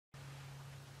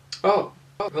Oh,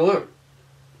 hello.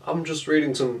 I'm just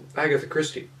reading some Agatha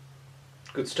Christie.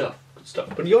 Good stuff, good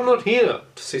stuff. But you're not here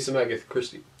to see some Agatha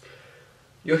Christie.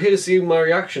 You're here to see my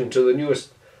reaction to the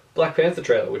newest Black Panther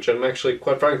trailer, which I'm actually,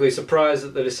 quite frankly, surprised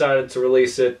that they decided to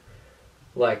release it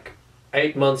like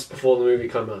 8 months before the movie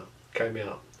came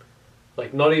out.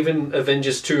 Like, not even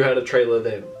Avengers 2 had a trailer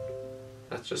then.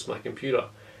 That's just my computer.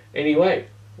 Anyway,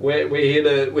 we're here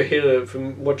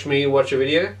to watch me watch a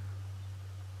video.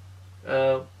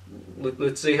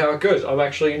 Let's see how it goes. I'm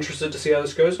actually interested to see how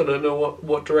this goes. I don't know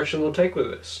what direction they'll take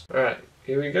with this. Alright,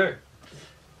 here we go.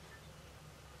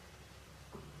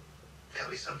 Tell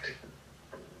me something.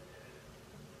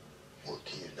 What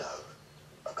do you know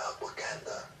about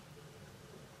Wakanda?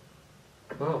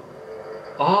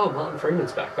 Oh, Martin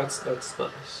Freeman's back. That's nice.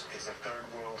 It's a third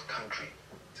world country.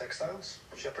 Textiles,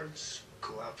 shepherds,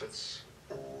 cool outfits,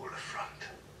 all a front.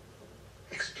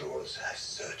 Explorers have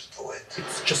searched for it.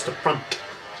 It's just a front.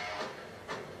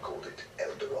 Called it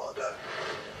El Dorado.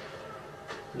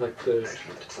 Like the They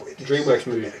looked for it in DreamWorks South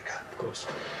movie, America, of course.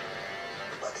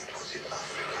 but it was in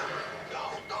Africa the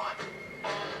whole time.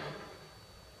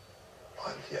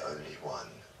 I'm the only one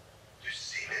who's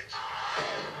seen it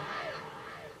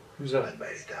Who's that? and made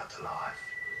it out alive.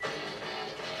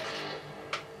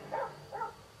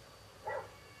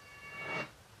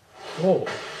 Oh.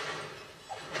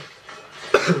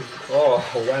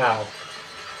 Oh, wow.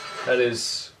 That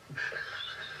is...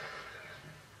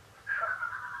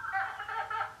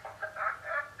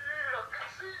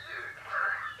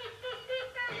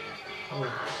 Oh.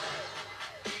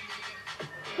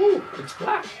 Ooh, it's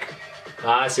black.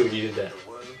 Ah, I see what you did there. The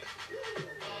world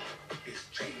is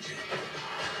changing.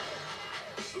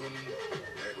 Soon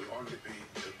there will only be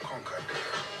the conquered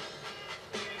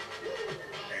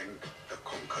and the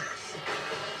conquerors.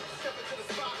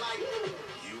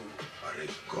 You are a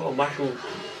good Oh, Michael...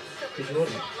 He's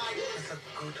Jordan. with a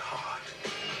good heart.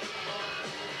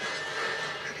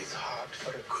 It is hard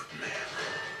for a good man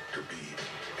to be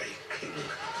a king.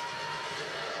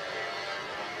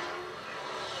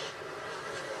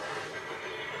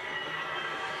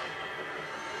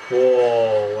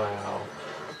 Whoa, wow.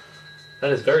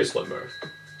 That is very slow-mo.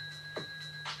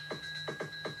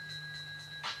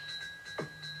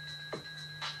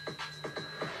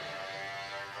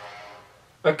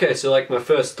 Okay, so like my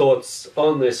first thoughts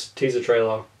on this teaser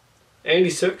trailer. Andy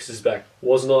Serkis is back.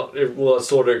 Was not, well, I was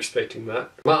sort of expecting that.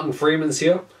 Martin Freeman's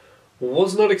here.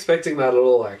 Was not expecting that at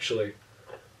all, actually.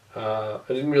 I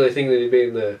didn't really think that he'd be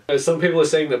in there. Some people are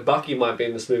saying that Bucky might be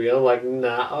in this movie. I'm like,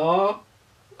 nah,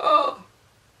 I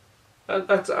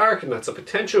reckon that's a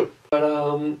potential.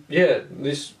 But yeah,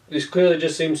 this clearly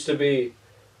just seems to be,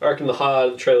 I reckon the heart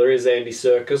of the trailer is Andy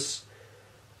Serkis.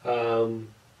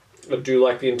 I do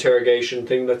like the interrogation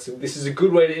thing. This is a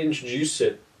good way to introduce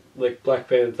it, like Black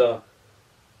Panther,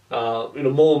 in a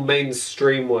more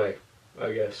mainstream way,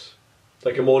 I guess.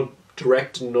 Like a more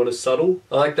direct and not as subtle.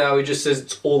 I like that how he just says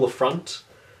it's all the front.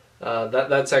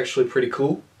 That's actually pretty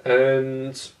cool.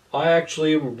 And I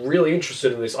actually am really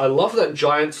interested in this. I love that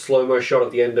giant slow-mo shot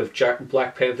at the end of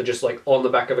Black Panther just like on the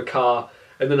back of a car.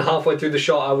 And then halfway through the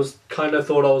shot I was kind of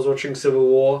thought I was watching Civil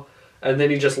War. And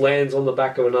then he just lands on the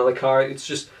back of another car. It's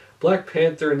just... Black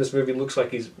Panther in this movie looks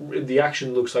like the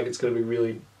action looks like it's going to be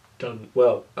really done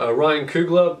well. Ryan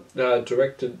Coogler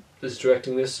is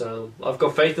directing this. I've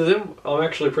got faith in him. I'm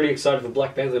actually pretty excited for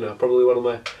Black Panther now. Probably one of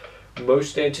my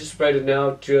most anticipated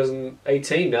now,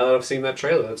 2018, now that I've seen that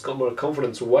trailer. That's got my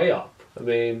confidence way up. I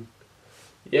mean,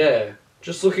 yeah,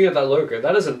 just looking at that logo,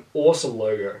 that is an awesome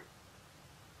logo.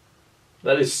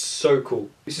 That is so cool.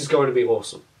 This is going to be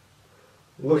awesome.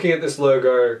 Looking at this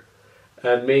logo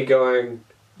and me going...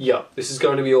 yeah, this is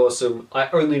going to be awesome. I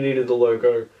only needed the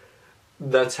logo.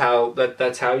 That's how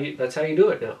you do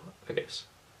it now, I guess.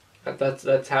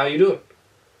 That's how you do it.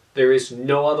 There is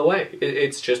no other way.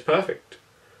 It's just perfect.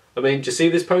 I mean, do you see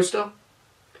this poster?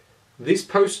 This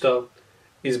poster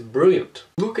is brilliant.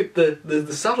 Look at the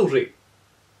subtlety.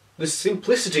 The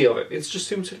simplicity of it. It's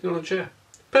just him sitting on a chair.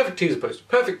 Perfect teaser poster.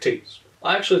 Perfect tease.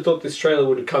 I actually thought this trailer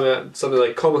would have come out at something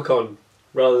like Comic-Con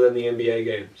rather than the NBA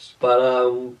games.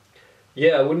 But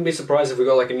yeah, I wouldn't be surprised if we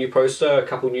got like a new poster, a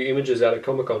couple new images out of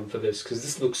Comic-Con for this, because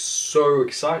this looks so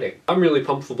exciting. I'm really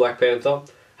pumped for Black Panther.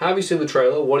 Have you seen the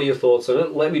trailer? What are your thoughts on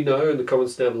it? Let me know in the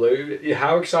comments down below.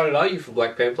 How excited are you for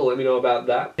Black Panther? Let me know about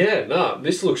that. Yeah, no,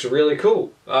 this looks really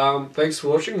cool. Thanks for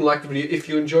watching. Like the video if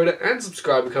you enjoyed it, and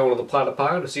subscribe to become one of the Platypus,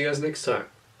 and I'll see you guys next time.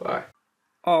 Bye.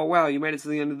 Oh wow, you made it to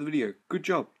the end of the video. Good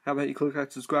job. How about you click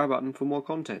that subscribe button for more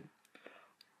content?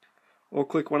 Or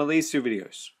click one of these two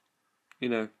videos. You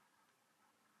know,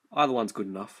 either one's good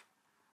enough.